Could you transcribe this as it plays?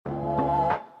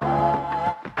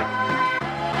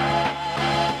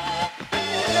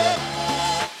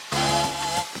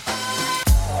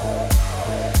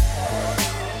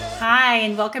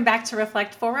welcome back to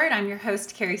Reflect Forward. I'm your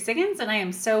host, Carrie Siggins, and I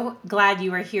am so glad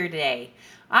you are here today.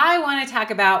 I want to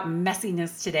talk about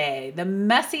messiness today, the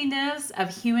messiness of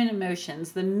human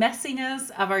emotions, the messiness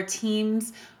of our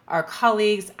teams, our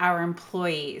colleagues, our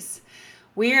employees.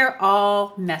 We're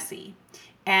all messy.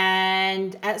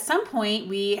 And at some point,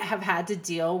 we have had to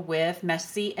deal with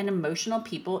messy and emotional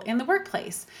people in the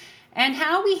workplace. And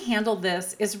how we handle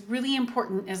this is really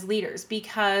important as leaders,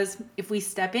 because if we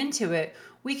step into it,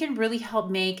 we can really help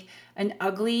make an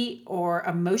ugly or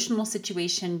emotional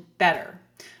situation better.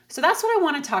 So that's what I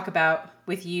want to talk about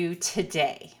with you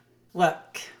today.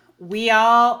 Look, we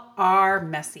all are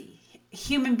messy.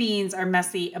 Human beings are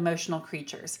messy, emotional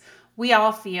creatures. We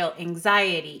all feel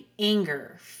anxiety,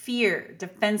 anger, fear,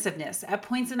 defensiveness at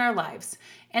points in our lives.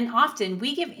 And often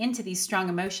we give into these strong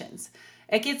emotions.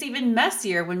 It gets even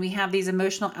messier when we have these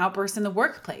emotional outbursts in the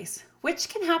workplace, which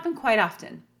can happen quite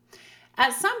often.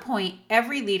 At some point,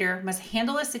 every leader must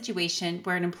handle a situation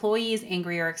where an employee is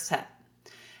angry or upset.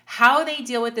 How they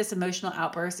deal with this emotional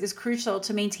outburst is crucial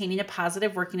to maintaining a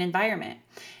positive working environment.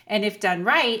 And if done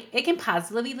right, it can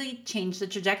positively change the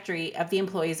trajectory of the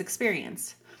employee's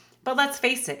experience. But let's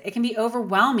face it, it can be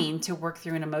overwhelming to work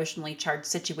through an emotionally charged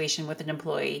situation with an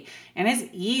employee, and it's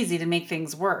easy to make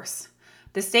things worse.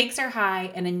 The stakes are high,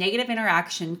 and a negative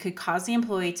interaction could cause the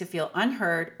employee to feel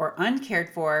unheard or uncared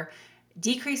for,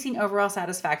 decreasing overall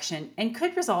satisfaction, and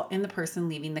could result in the person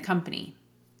leaving the company.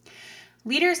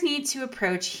 Leaders need to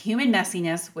approach human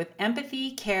messiness with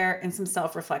empathy, care, and some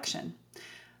self-reflection.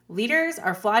 Leaders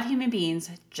are flawed human beings,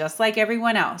 just like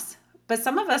everyone else, but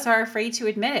some of us are afraid to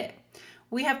admit it.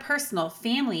 We have personal,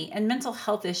 family, and mental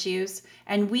health issues,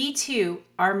 and we too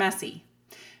are messy.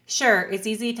 Sure, it's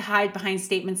easy to hide behind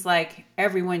statements like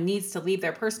everyone needs to leave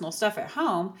their personal stuff at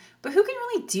home, but who can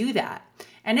really do that?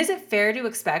 And is it fair to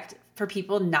expect for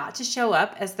people not to show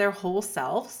up as their whole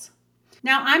selves?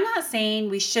 Now, I'm not saying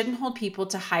we shouldn't hold people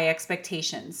to high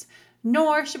expectations,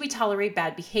 nor should we tolerate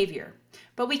bad behavior,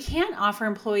 but we can offer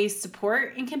employees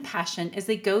support and compassion as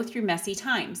they go through messy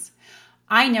times.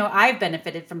 I know I've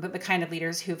benefited from the kind of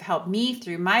leaders who've helped me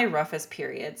through my roughest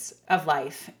periods of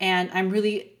life, and I'm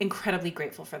really incredibly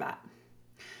grateful for that.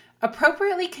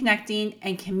 Appropriately connecting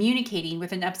and communicating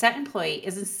with an upset employee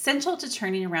is essential to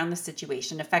turning around the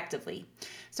situation effectively.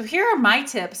 So here are my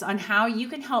tips on how you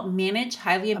can help manage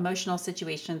highly emotional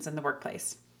situations in the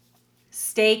workplace.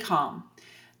 Stay calm.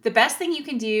 The best thing you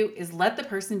can do is let the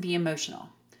person be emotional.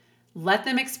 Let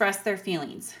them express their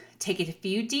feelings. Take a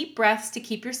few deep breaths to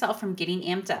keep yourself from getting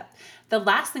amped up. The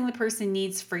last thing the person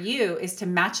needs for you is to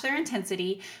match their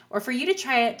intensity or for you to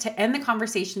try to end the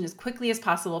conversation as quickly as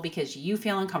possible because you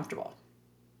feel uncomfortable.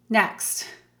 Next,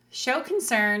 show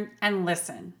concern and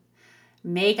listen.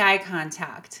 Make eye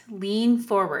contact, lean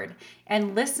forward,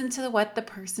 and listen to what the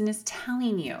person is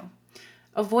telling you.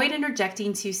 Avoid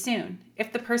interjecting too soon.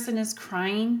 If the person is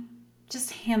crying,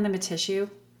 just hand them a tissue.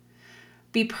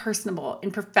 Be personable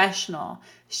and professional,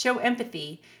 show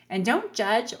empathy, and don't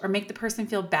judge or make the person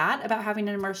feel bad about having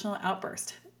an emotional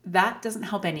outburst. That doesn't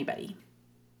help anybody.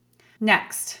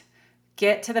 Next,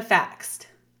 get to the facts.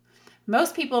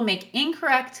 Most people make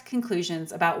incorrect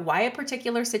conclusions about why a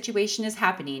particular situation is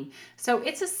happening, so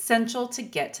it's essential to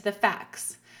get to the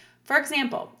facts. For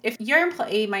example, if your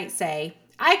employee might say,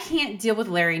 I can't deal with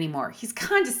Larry anymore. He's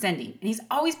condescending and he's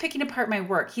always picking apart my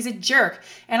work. He's a jerk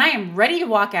and I am ready to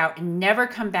walk out and never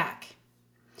come back.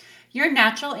 Your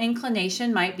natural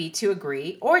inclination might be to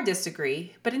agree or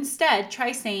disagree, but instead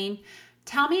try saying,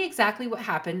 tell me exactly what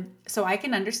happened so I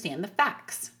can understand the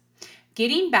facts.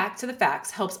 Getting back to the facts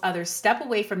helps others step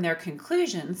away from their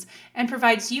conclusions and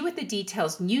provides you with the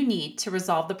details you need to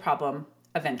resolve the problem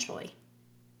eventually.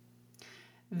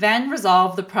 Then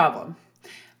resolve the problem.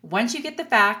 Once you get the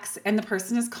facts and the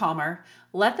person is calmer,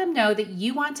 let them know that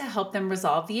you want to help them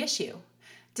resolve the issue.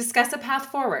 Discuss a path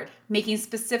forward, making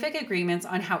specific agreements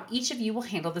on how each of you will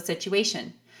handle the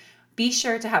situation. Be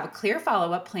sure to have a clear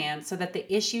follow-up plan so that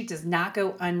the issue does not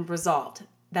go unresolved.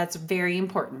 That's very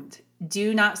important.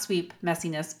 Do not sweep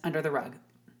messiness under the rug.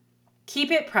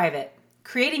 Keep it private.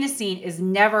 Creating a scene is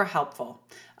never helpful.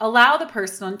 Allow the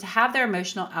person to have their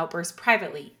emotional outburst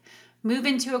privately. Move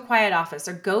into a quiet office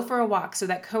or go for a walk so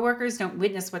that coworkers don't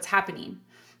witness what's happening.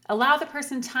 Allow the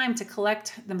person time to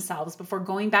collect themselves before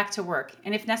going back to work,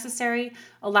 and if necessary,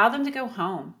 allow them to go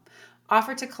home.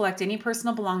 Offer to collect any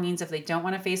personal belongings if they don't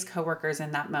want to face coworkers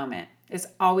in that moment. It's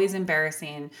always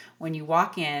embarrassing when you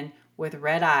walk in with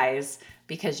red eyes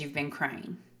because you've been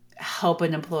crying. Help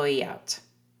an employee out.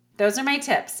 Those are my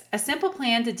tips. A simple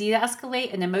plan to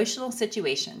de-escalate an emotional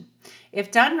situation. If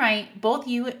done right, both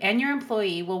you and your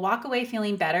employee will walk away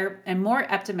feeling better and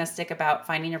more optimistic about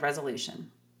finding a resolution.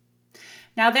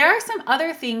 Now, there are some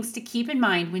other things to keep in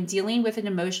mind when dealing with an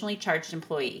emotionally charged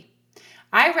employee.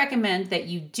 I recommend that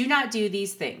you do not do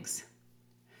these things.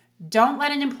 Don't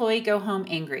let an employee go home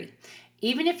angry.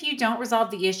 Even if you don't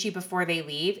resolve the issue before they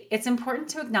leave, it's important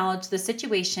to acknowledge the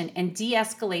situation and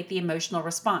de-escalate the emotional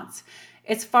response.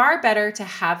 It's far better to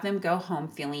have them go home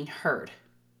feeling heard.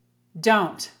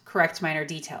 Don't correct minor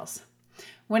details.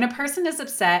 When a person is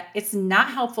upset, it's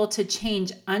not helpful to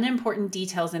change unimportant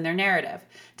details in their narrative.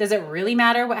 Does it really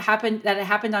matter that it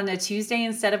happened on a Tuesday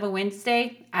instead of a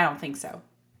Wednesday? I don't think so.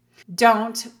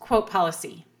 Don't quote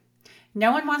policy.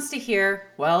 No one wants to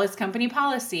hear, well, it's company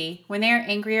policy, when they are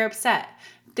angry or upset.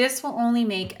 This will only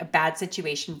make a bad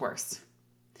situation worse.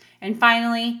 And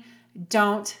finally,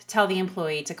 don't tell the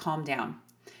employee to calm down.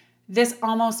 This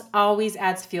almost always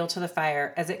adds fuel to the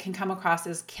fire, as it can come across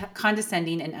as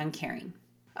condescending and uncaring.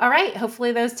 All right,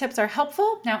 hopefully those tips are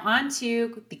helpful. Now on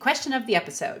to the question of the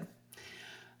episode.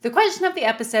 The question of the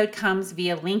episode comes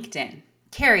via LinkedIn.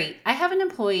 Carrie, I have an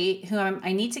employee who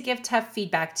I need to give tough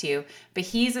feedback to, but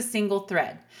he's a single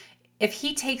thread. If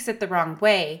he takes it the wrong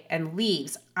way and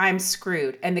leaves, I'm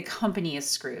screwed and the company is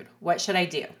screwed. What should I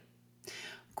do?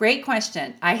 Great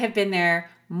question. I have been there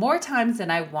more times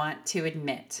than I want to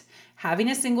admit. Having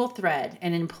a single thread,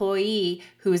 an employee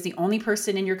who is the only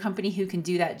person in your company who can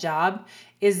do that job,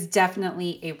 is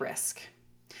definitely a risk.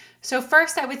 So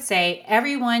first, I would say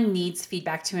everyone needs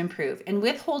feedback to improve, and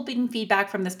withholding feedback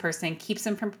from this person keeps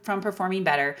them from performing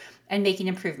better and making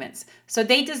improvements. So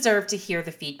they deserve to hear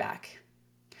the feedback.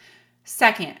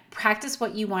 Second, practice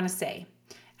what you want to say.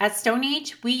 At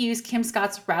StoneAge, we use Kim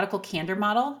Scott's radical candor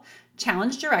model.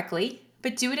 Challenge directly,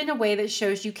 but do it in a way that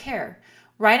shows you care.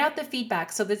 Write out the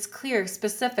feedback so that it's clear,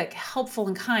 specific, helpful,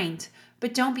 and kind,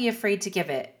 but don't be afraid to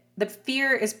give it. The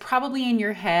fear is probably in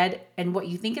your head, and what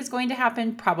you think is going to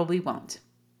happen probably won't.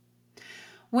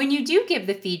 When you do give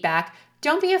the feedback,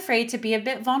 don't be afraid to be a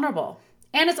bit vulnerable.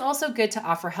 And it's also good to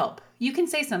offer help. You can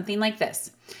say something like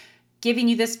this: giving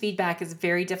you this feedback is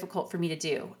very difficult for me to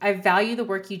do. I value the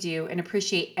work you do and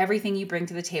appreciate everything you bring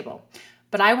to the table,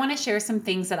 but I want to share some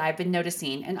things that I've been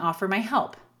noticing and offer my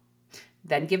help.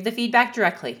 Then give the feedback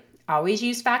directly. Always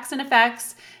use facts and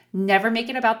effects. Never make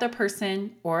it about their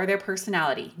person or their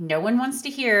personality. No one wants to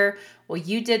hear, well,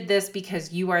 you did this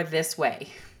because you are this way.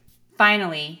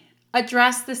 Finally,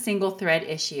 address the single thread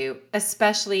issue,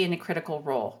 especially in a critical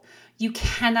role. You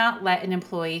cannot let an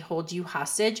employee hold you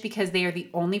hostage because they are the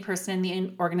only person in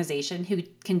the organization who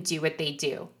can do what they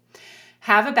do.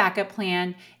 Have a backup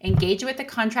plan, engage with a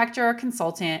contractor or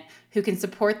consultant who can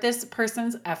support this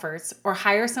person's efforts, or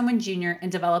hire someone junior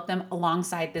and develop them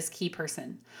alongside this key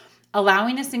person.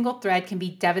 Allowing a single thread can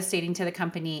be devastating to the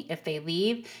company if they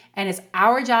leave, and it's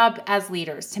our job as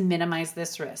leaders to minimize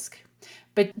this risk.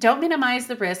 But don't minimize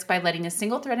the risk by letting a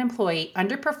single thread employee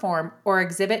underperform or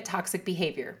exhibit toxic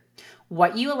behavior.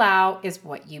 What you allow is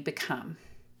what you become.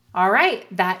 All right,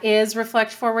 that is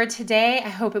Reflect Forward today. I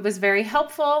hope it was very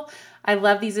helpful. I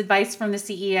love these advice from the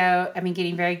CEO. I've been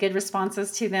getting very good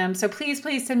responses to them. So please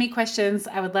send me questions.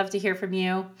 I would love to hear from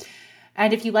you.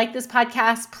 And if you like this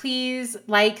podcast, please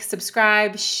like,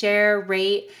 subscribe, share,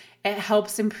 rate. It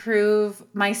helps improve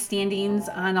my standings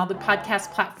on all the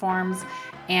podcast platforms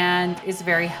and is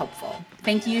very helpful.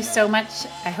 Thank you so much.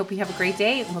 I hope you have a great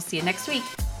day, and we'll see you next week.